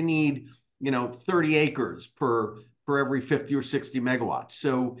 megawatts. They need, you know, 30 acres per every 50 or 60 megawatts.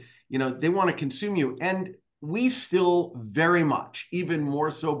 So, you know, they want to consume you. And we still very much, even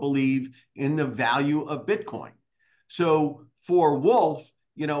more so, believe in the value of Bitcoin. So for WULF,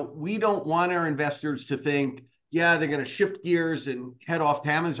 you know, we don't want our investors to think, yeah, they're going to shift gears and head off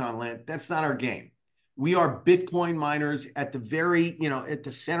to Amazon land. That's not our game. We are Bitcoin miners at the very, you know, at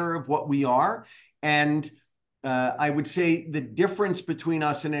the center of what we are. And I would say the difference between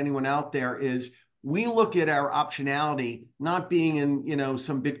us and anyone out there is we look at our optionality not being in, you know,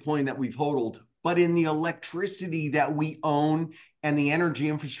 some Bitcoin that we've hodled, but in the electricity that we own and the energy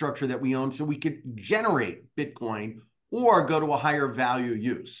infrastructure that we own so we could generate Bitcoin or go to a higher value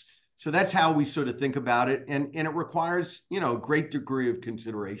use. So that's how we sort of think about it. And it requires, you know, a great degree of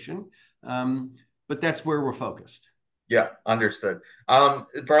consideration. But that's where we're focused. Yeah, understood. For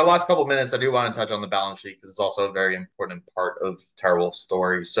our last couple of minutes, I do want to touch on the balance sheet because it's also a very important part of TeraWulf's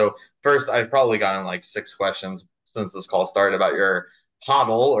story. So first, I've probably gotten like 6 questions since this call started about your hodl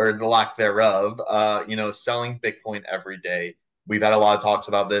or the lack thereof. You know, selling Bitcoin every day. We've had a lot of talks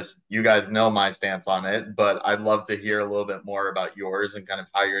about this. You guys know my stance on it, but I'd love to hear a little bit more about yours and kind of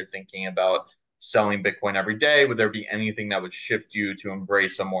how you're thinking about selling Bitcoin every day. Would there be anything that would shift you to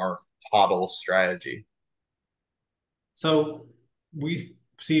embrace a more hodl strategy? So we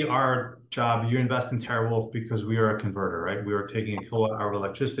see our job, you invest in TeraWulf because we are a converter, right? We are taking a kilowatt hour of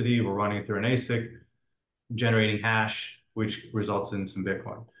electricity, we're running it through an ASIC, generating hash, which results in some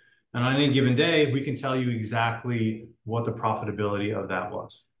Bitcoin. And on any given day, we can tell you exactly what the profitability of that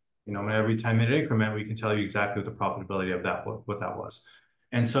was. You know, every 10-minute increment, we can tell you exactly what the profitability of that, what that was.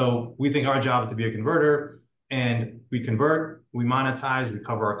 And so we think our job is to be a converter, and we convert, we monetize, we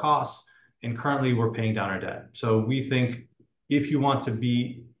cover our costs, and currently we're paying down our debt. So we think if you want to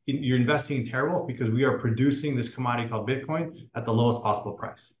be, you're investing in TeraWulf because we are producing this commodity called Bitcoin at the lowest possible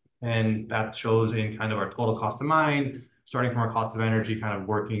price. And that shows in kind of our total cost to mine, starting from our cost of energy, kind of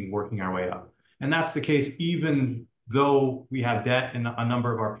working our way up. And that's the case even though we have debt and a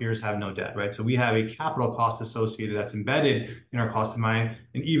number of our peers have no debt, right? So we have a capital cost associated that's embedded in our cost to mine.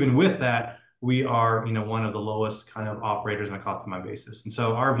 And even with that, we are, you know, one of the lowest kind of operators on a cost to mine basis. And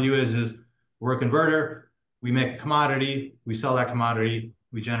so our view is we're a converter, we make a commodity, we sell that commodity,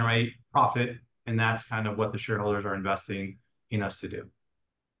 we generate profit, and that's kind of what the shareholders are investing in us to do.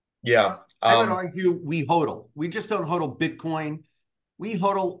 Yeah. I would argue we HODL. We just don't HODL Bitcoin. We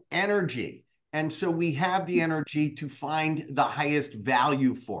HODL energy. And so we have the energy to find the highest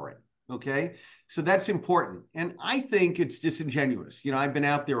value for it. Okay. So that's important. And I think it's disingenuous. You know, I've been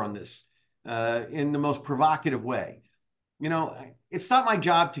out there on this in the most provocative way. You know, it's not my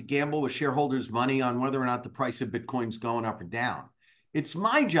job to gamble with shareholders' money on whether or not the price of Bitcoin's going up or down. It's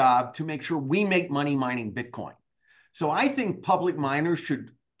my job to make sure we make money mining Bitcoin. So I think public miners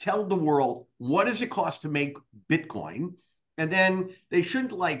should tell the world what does it cost to make Bitcoin, and then they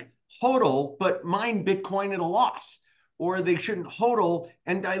shouldn't like HODL but mine Bitcoin at a loss, or they shouldn't HODL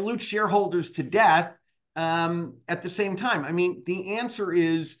and dilute shareholders to death at the same time. I mean, the answer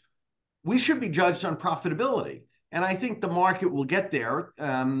is we should be judged on profitability, and I think the market will get there,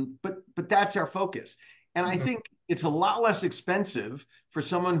 but that's our focus. And I think it's a lot less expensive for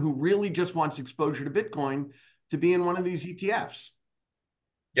someone who really just wants exposure to Bitcoin to be in one of these ETFs.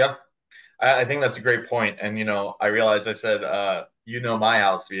 Yeah, I think that's a great point. And, you know, I realized I said, you know, my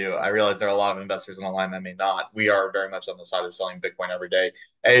house view. I realize there are a lot of investors on the line that may not. We are very much on the side of selling Bitcoin every day.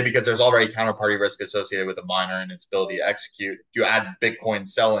 A, because there's already counterparty risk associated with a miner and its ability to execute. You add Bitcoin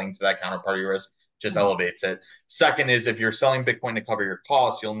selling to that counterparty risk, just elevates it. Second is if you're selling Bitcoin to cover your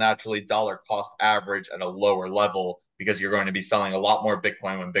costs, you'll naturally dollar cost average at a lower level because you're going to be selling a lot more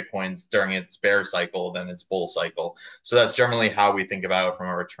Bitcoin when Bitcoin's during its bear cycle than its bull cycle. So that's generally how we think about it from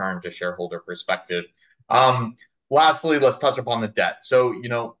a return to shareholder perspective. Lastly, let's touch upon the debt. So, you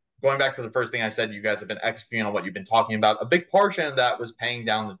know, going back to the first thing I said, you guys have been executing on what you've been talking about. A big portion of that was paying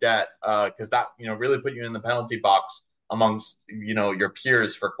down the debt because that, you know, really put you in the penalty box amongst, you know, your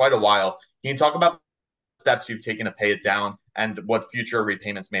peers for quite a while. Can you talk about the steps you've taken to pay it down and what future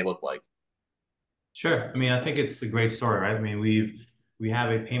repayments may look like? Sure. I mean, I think it's a great story, right? I mean, we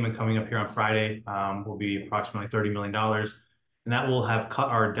have a payment coming up here on Friday, will be approximately $30 million, and that will have cut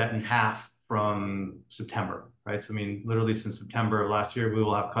our debt in half from September, right? So, I mean, literally since September of last year, we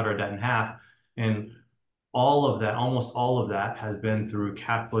will have cut our debt in half. And all of that, almost all of that has been through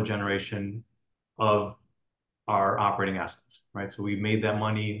capital generation of our operating assets, right? So we made that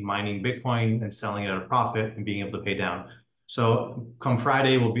money mining Bitcoin and selling it at a profit and being able to pay down. So come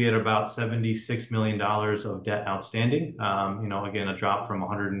Friday, we'll be at about $76 million of debt outstanding. You know, again, a drop from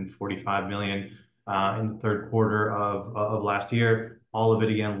 145 million in the third quarter of last year. All of it,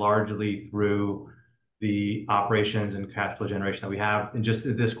 again, largely through the operations and cash flow generation that we have. And just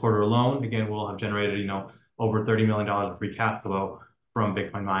this quarter alone, again, we'll have generated, you know, over $30 million of free cash flow from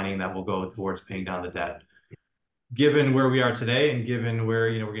Bitcoin mining that will go towards paying down the debt. Given where we are today and given where,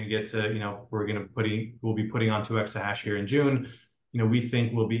 you know, we're going to get to, you know, we'll be putting on 2 exahash here in June, you know, we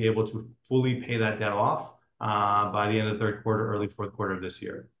think we'll be able to fully pay that debt off by the end of the third quarter, early fourth quarter of this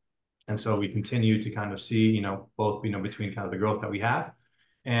year. And so we continue to kind of see, you know, both, you know, between kind of the growth that we have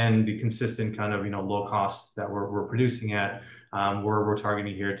and the consistent kind of, you know, low cost that we're producing at, we're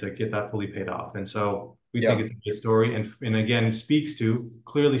targeting here to get that fully paid off. And so we think it's a good story. And again,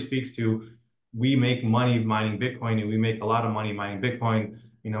 clearly speaks to, we make money mining Bitcoin and we make a lot of money mining Bitcoin.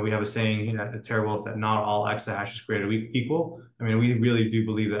 You know, we have a saying at TeraWulf that not all exahash is created equal. I mean, we really do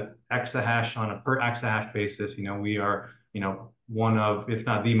believe that exahash on a per exahash basis, you know, we are, you know, one of, if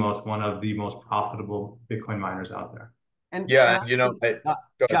not the most, one of the most profitable Bitcoin miners out there. And yeah, you know,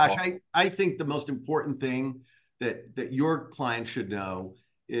 Josh, I think the most important thing that your clients should know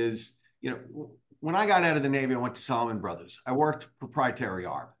is, you know, when I got out of the Navy, I went to Salomon Brothers. I worked proprietary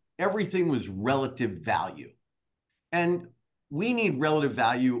ARB. Everything was relative value. And we need relative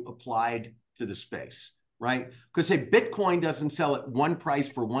value applied to the space, right? Because say Bitcoin doesn't sell at one price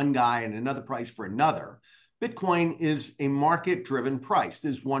for one guy and another price for another. Bitcoin is a market-driven price.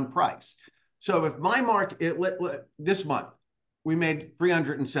 There's one price. So if my market, this month, we made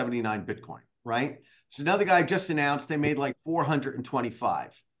 379 Bitcoin, right? So another guy just announced they made like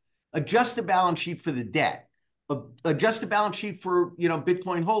 425. Adjust the balance sheet for the debt. Adjust the balance sheet for,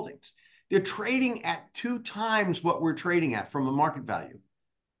 Bitcoin holdings. They're trading at 2 times what we're trading at from a market value.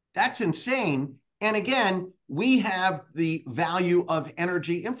 That's insane. And again, we have the value of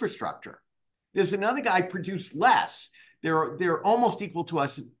energy infrastructure. There's another guy produced less. They're almost equal to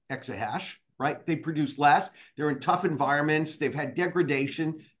us in exahash, right? They produce less. They're in tough environments. They've had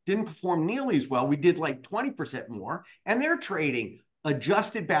degradation, didn't perform nearly as well. We did like 20% more, and they're trading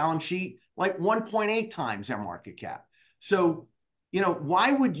adjusted balance sheet like 1.8 times their market cap. So,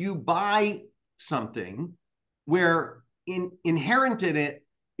 why would you buy something where inherent in it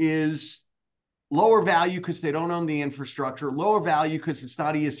is lower value because they don't own the infrastructure, lower value because it's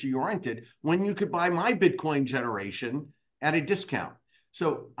not ESG oriented, when you could buy my Bitcoin generation at a discount?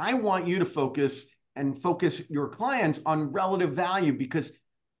 So I want you to focus your clients on relative value, because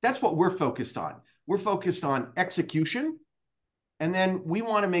that's what we're focused on. We're focused on execution. And then we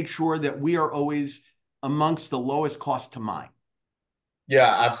want to make sure that we are always amongst the lowest cost to mine.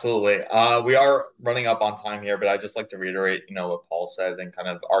 Yeah, absolutely. We are running up on time here, but I'd just like to reiterate, what Paul said and kind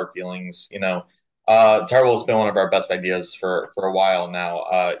of our feelings. TeraWulf's been one of our best ideas for a while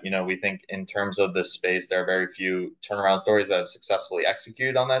now. We think in terms of this space, there are very few turnaround stories that have successfully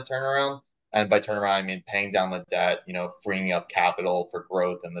executed on that turnaround. And by turnaround, I mean paying down the debt, freeing up capital for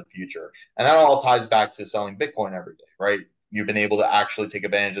growth in the future. And that all ties back to selling Bitcoin every day, right? You've been able to actually take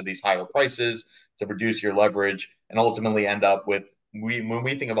advantage of these higher prices to reduce your leverage and ultimately end up with, when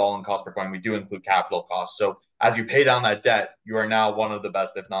we think of all-in cost per coin, we do include capital costs. So as you pay down that debt, you are now one of the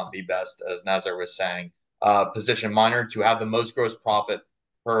best, if not the best, as Nazar was saying, position miner to have the most gross profit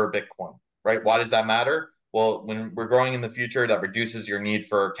per Bitcoin, right? Why does that matter? Well, when we're growing in the future, that reduces your need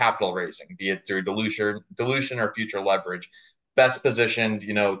for capital raising, be it through dilution or future leverage. Best positioned,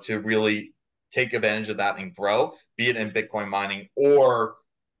 to really take advantage of that and grow, be it in Bitcoin mining or,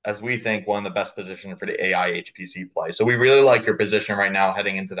 as we think, one of the best positions for the AI HPC play. So we really like your position right now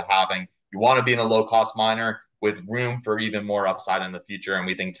heading into the halving. You want to be in a low-cost miner with room for even more upside in the future, and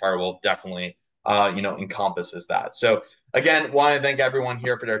we think TeraWulf definitely, encompasses that. So again, want to thank everyone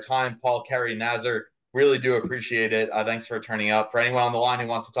here for their time. Paul, Kerri, Nazar, really do appreciate it. Thanks for turning up. For anyone on the line who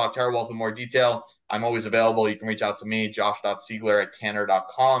wants to talk TeraWulf in more detail, I'm always available. You can reach out to me,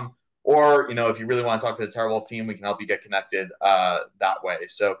 josh.siegler@cantor.com. Or, if you really want to talk to the TeraWulf team, we can help you get connected that way.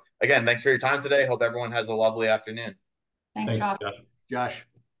 So again, thanks for your time today. Hope everyone has a lovely afternoon. Thanks, Josh. Josh.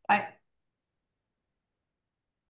 Bye.